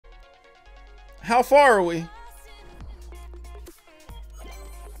How far are we?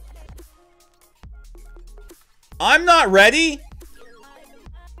 I'm not ready.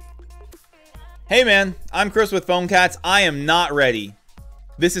 Hey man, I'm Chris with Phone Cats. I am not ready.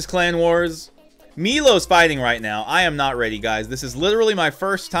 This is Clan Wars. Milo's fighting right now. I am not ready, guys. This is literally my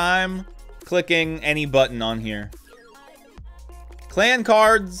first time clicking any button on here. Clan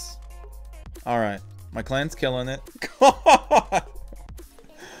cards. Alright. My clan's killing it.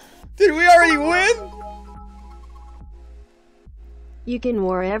 Did we already win? You can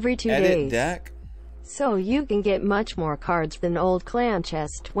war every 2 Edit days. deck. So you can get much more cards than old clan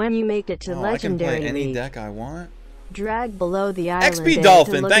chest when you make it to Legendary I can play any League. deck I want. Drag below the island XP and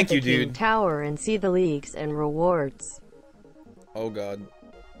Dolphin, to look thank at the you, King dude. Tower and see the leagues and rewards. Oh god.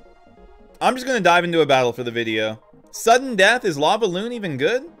 I'm just gonna dive into a battle for the video. Sudden death, is Lava Loon even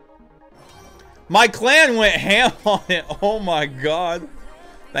good? My clan went ham on it. Oh my god.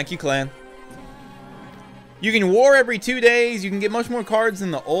 Thank you, clan. You can war every 2 days. You can get much more cards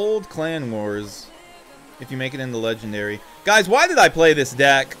than the old clan wars if you make it into Legendary. Guys, why did I play this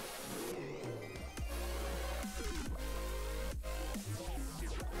deck?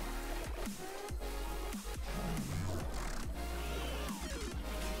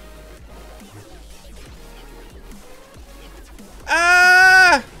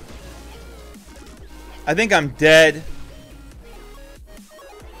 Ah! I think I'm dead.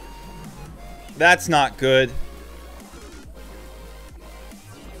 That's not good.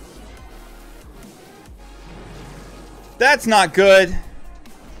 That's not good.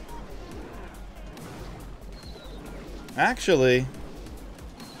 Actually,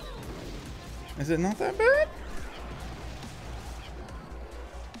 is it not that bad?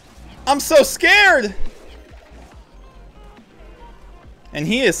 I'm so scared. And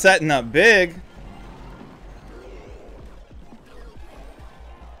he is setting up big.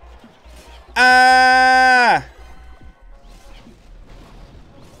 Ah!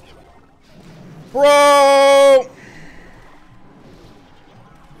 Bro!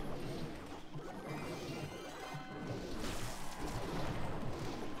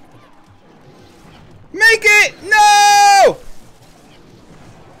 Make it! No!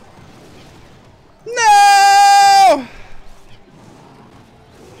 No!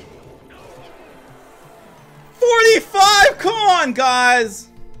 45! Come on, guys!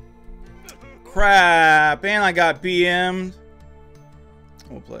 Crap. And I got BM'd.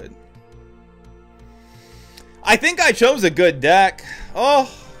 Well played. I think I chose a good deck. Oh.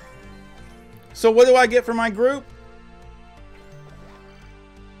 So what do I get for my group?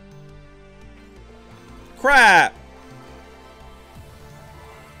 Crap.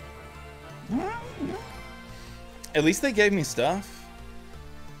 At least they gave me stuff.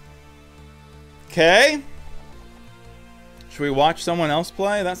 Okay. Should we watch someone else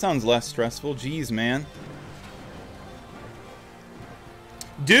play? That sounds less stressful. Jeez, man.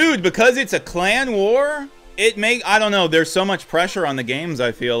 Dude, because it's a clan war, I don't know, there's so much pressure on the games,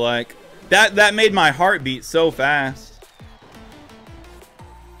 I feel like. That made my heart beat so fast.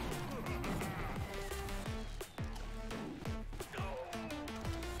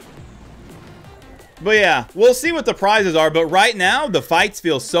 But yeah, we'll see what the prizes are, but right now, the fights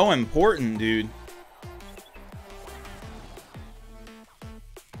feel so important, dude.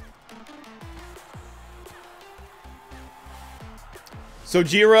 So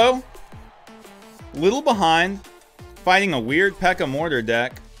Jiro, little behind, fighting a weird P.E.K.K.A. Mortar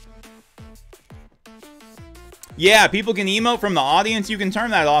deck. Yeah, people can emote from the audience. You can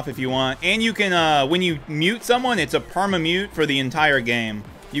turn that off if you want. And you can, when you mute someone, it's a perma-mute for the entire game.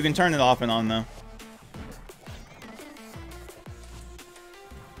 You can turn it off and on, though.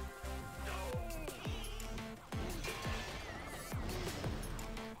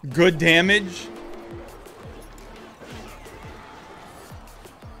 Good damage.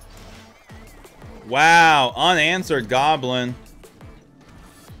 Wow, unanswered goblin.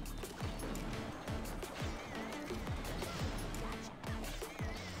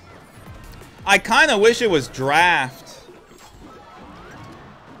 I kind of wish it was draft.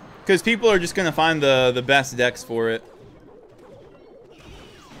 Because people are just going to find the best decks for it.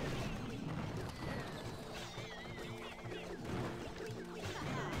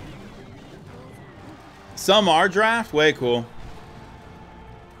 Some are draft? Way cool.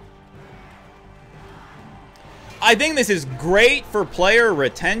 I think this is great for player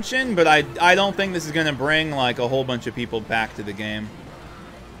retention, but I don't think this is going to bring like a whole bunch of people back to the game.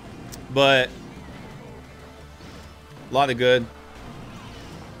 But a lot of good.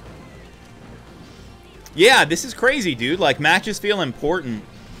 Yeah, this is crazy, dude. Like, matches feel important.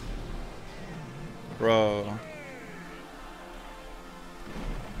 Bro.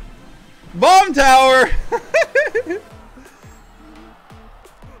 Bomb tower!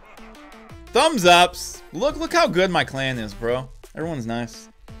 Thumbs ups. Look how good my clan is, bro. Everyone's nice.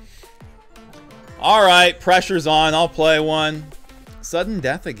 Alright, pressure's on. I'll play one. Sudden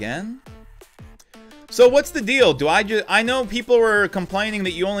death again? So what's the deal? I know people were complaining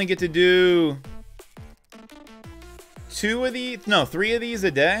that you only get to do 2 of these, no, 3 of these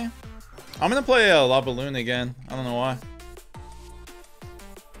a day. I'm gonna play a La Balloon again. I don't know why.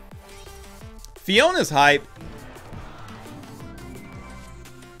 Fiona's hype.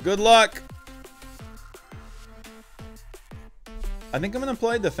 Good luck. I think I'm gonna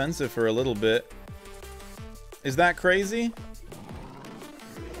play defensive for a little bit. Is that crazy?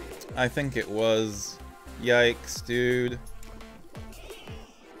 I think it was. Yikes, dude.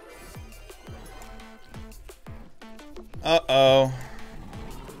 Uh-oh.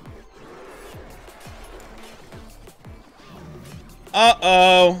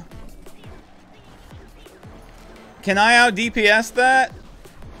 Uh-oh. Can I out DPS that?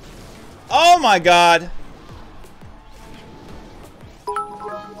 Oh my god.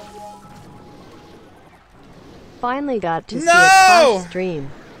 Finally got to see a Clutch stream.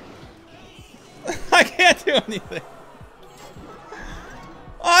 I can't do anything.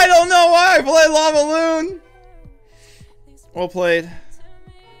 I don't know why I played Lava Loon. Well played.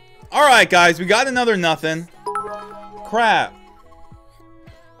 Alright guys, we got another nothing. Crap.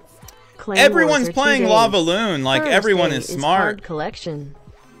 Everyone's playing Lava Loon, like everyone is smart. Card collection.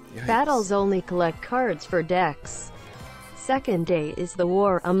 Yikes. Battles only collect cards for decks. Second day is the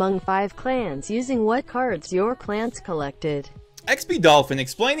war among 5 clans using what cards your clans collected. XP Dolphin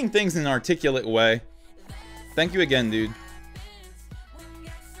explaining things in an articulate way. Thank you again, dude.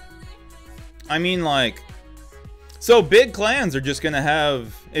 I mean, like, so big clans are just gonna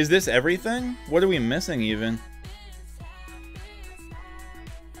have, is this everything? What are we missing even?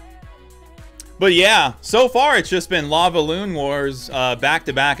 But yeah, so far it's just been Lava Loon Wars back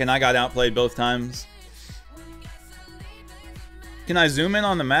to back, and I got outplayed both times. Can I zoom in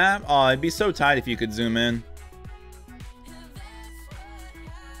on the map? Oh, it'd be so tight if you could zoom in.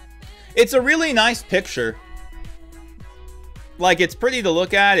 It's a really nice picture. Like, it's pretty to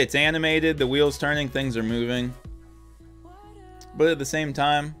look at, it's animated, the wheels turning, things are moving. But at the same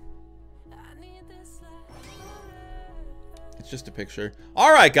time, it's just a picture.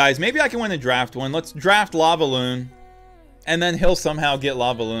 Alright guys, maybe I can win a draft one. Let's draft Lava Loon. And then he'll somehow get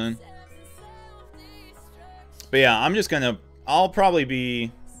Lava Loon. But yeah, I'm just gonna, I'll probably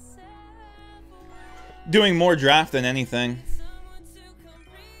be doing more draft than anything.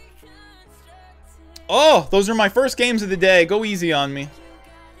 Oh, those are my first games of the day. Go easy on me.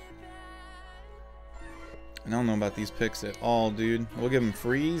 I don't know about these picks at all, dude. We'll give him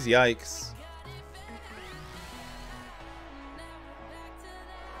freeze. Yikes.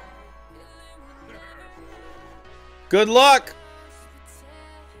 Good luck.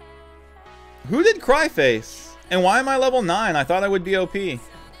 Who did Cryface? And why am I level 9? I thought I would be OP.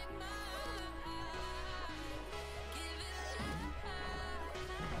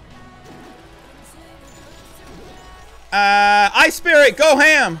 Ice Spirit, go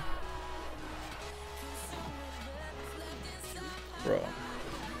ham! Bro.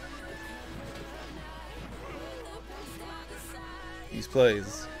 These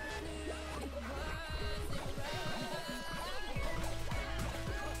plays.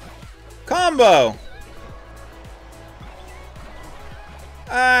 Combo!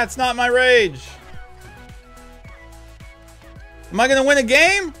 Ah, it's not my rage. Am I gonna win a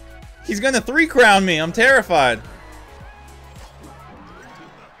game? He's gonna 3-crown me. I'm terrified.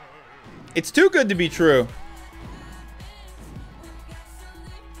 It's too good to be true.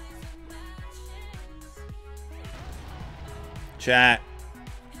 Chat.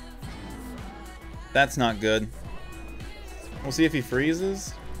 That's not good. We'll see if he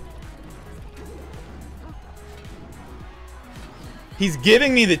freezes. He's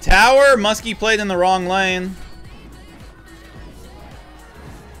giving me the tower. Muskie played in the wrong lane.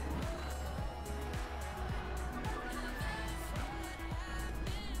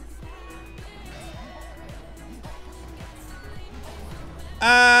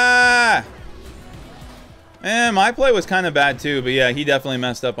 Ah! And my play was kind of bad too, but yeah, he definitely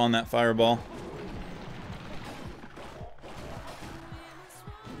messed up on that fireball.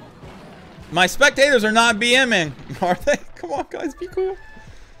 My spectators are not BMing, are they? Come on, guys, be cool.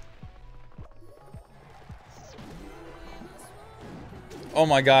 Oh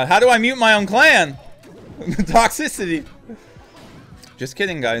my god, how do I mute my own clan? Toxicity. Just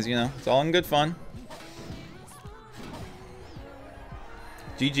kidding, guys, you know, it's all in good fun.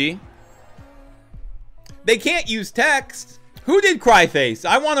 GG. They can't use text. Who did Cryface?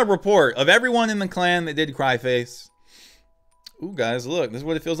 I want a report of everyone in the clan that did Cryface. Ooh, guys, look. This is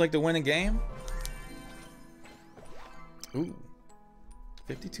what it feels like to win a game. Ooh.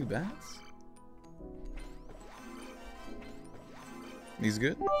 52 bats? These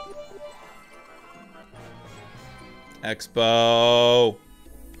good? Expo.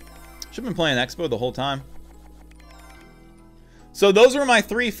 Should've been playing Expo the whole time. So those are my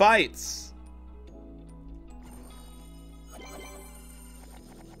 3 fights.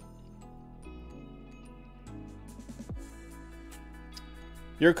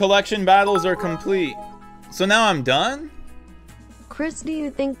 Your collection battles are complete. So now I'm done? Chris, do you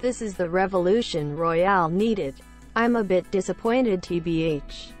think this is the revolution Royale needed? I'm a bit disappointed,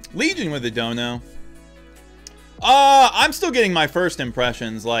 TBH. Legion with the dono. I'm still getting my first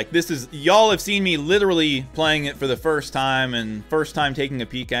impressions. Like, this is... Y'all have seen me literally playing it for the first time and first time taking a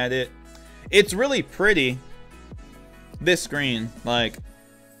peek at it. It's really pretty. This screen. Like,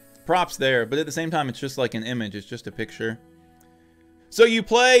 props there. But at the same time, it's just like an image. It's just a picture. So you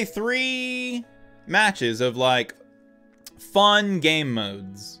play 3 matches of, like, fun game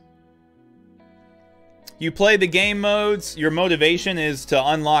modes. You play the game modes. Your motivation is to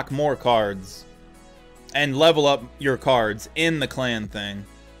unlock more cards and level up your cards in the clan thing.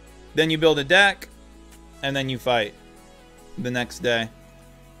 Then you build a deck, and then you fight the next day.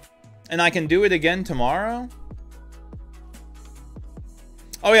 And I can do it again tomorrow?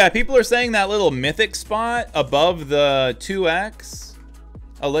 Oh yeah, people are saying that little mythic spot above the 2x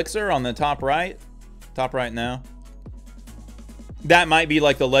elixir on the top right now. That might be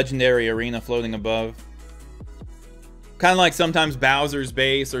like the legendary arena floating above. Kind of like sometimes Bowser's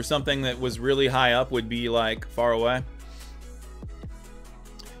base or something that was really high up would be like far away.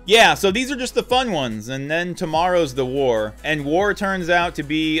 Yeah, so these are just the fun ones. And then tomorrow's the war. And war turns out to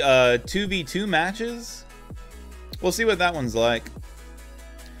be 2v2 matches. We'll see what that one's like.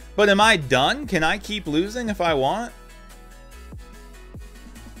 But am I done? Can I keep losing if I want?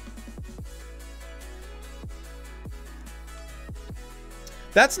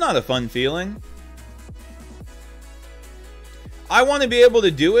 That's not a fun feeling. I want to be able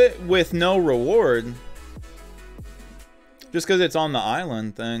to do it with no reward. Just because it's on the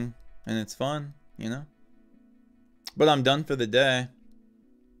island thing. And it's fun, you know? But I'm done for the day.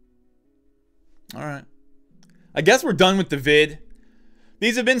 Alright. I guess we're done with the vid.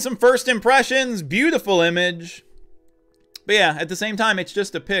 These have been some first impressions. Beautiful image. But yeah, at the same time, it's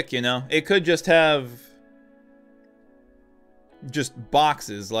just a pick, you know? It could just have... just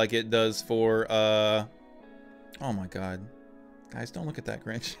boxes like it does for, oh my god. Guys, don't look at that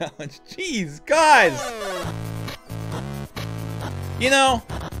grand challenge. Jeez, guys! You know,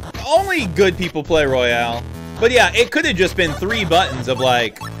 only good people play Royale. But yeah, it could have just been 3 buttons of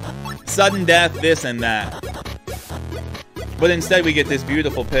like, sudden death, this and that. But instead we get this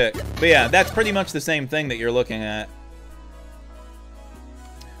beautiful pick. But yeah, that's pretty much the same thing that you're looking at.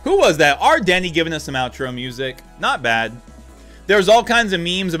 Who was that? Our Denny giving us some outro music. Not bad. There's all kinds of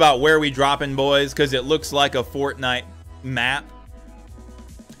memes about where we dropping, boys, because it looks like a Fortnite map.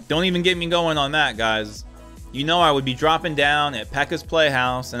 Don't even get me going on that, guys. You know I would be dropping down at Pekka's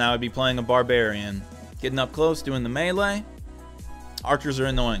Playhouse, and I would be playing a barbarian. Getting up close, doing the melee. Archers are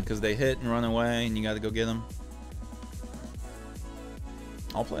annoying, because they hit and run away, and you got to go get them.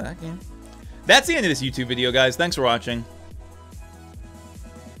 I'll play that game. That's the end of this YouTube video, guys. Thanks for watching.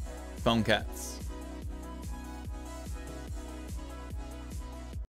 Phone cats.